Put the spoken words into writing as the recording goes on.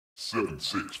7,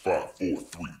 6, 5, 4,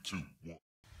 3, 2, 1.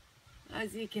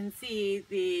 As you can see,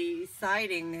 the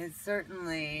siding has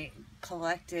certainly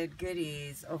collected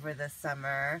goodies over the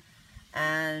summer,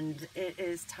 and it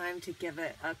is time to give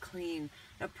it a clean.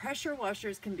 Now, pressure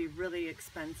washers can be really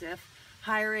expensive.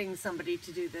 Hiring somebody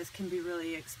to do this can be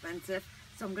really expensive.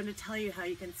 So I'm going to tell you how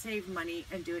you can save money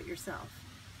and do it yourself.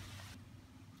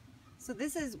 So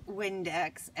this is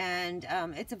Windex, and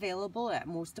it's available at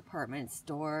most department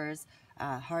stores,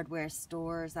 hardware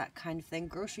stores, that kind of thing,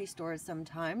 grocery stores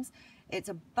sometimes. It's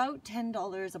about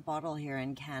 $10 a bottle here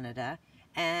in Canada,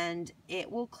 and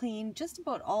it will clean just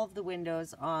about all of the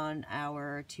windows on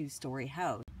our two-story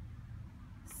house.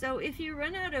 So if you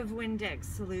run out of Windex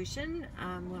solution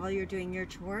while you're doing your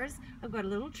chores, I've got a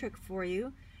little trick for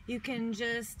you. You can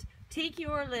just take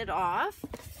your lid off,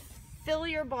 fill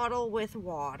your bottle with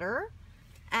water,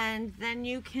 and then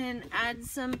you can add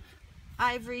some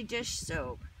ivory dish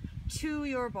soap to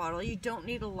your bottle. You don't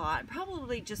need a lot,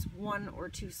 probably just 1 or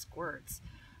 2 squirts.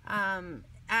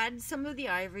 Add some of the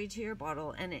ivory to your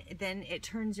bottle, and then it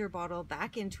turns your bottle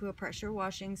back into a pressure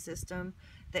washing system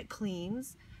that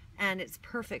cleans, and it's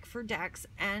perfect for decks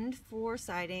and for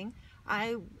siding.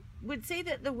 I would say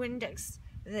that the Windex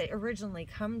that originally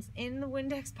comes in the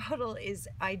Windex bottle is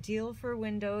ideal for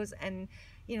windows, and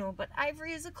but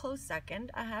ivory is a close second,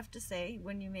 I have to say,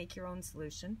 when you make your own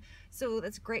solution. So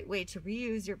that's a great way to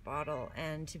reuse your bottle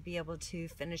and to be able to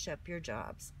finish up your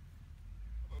jobs.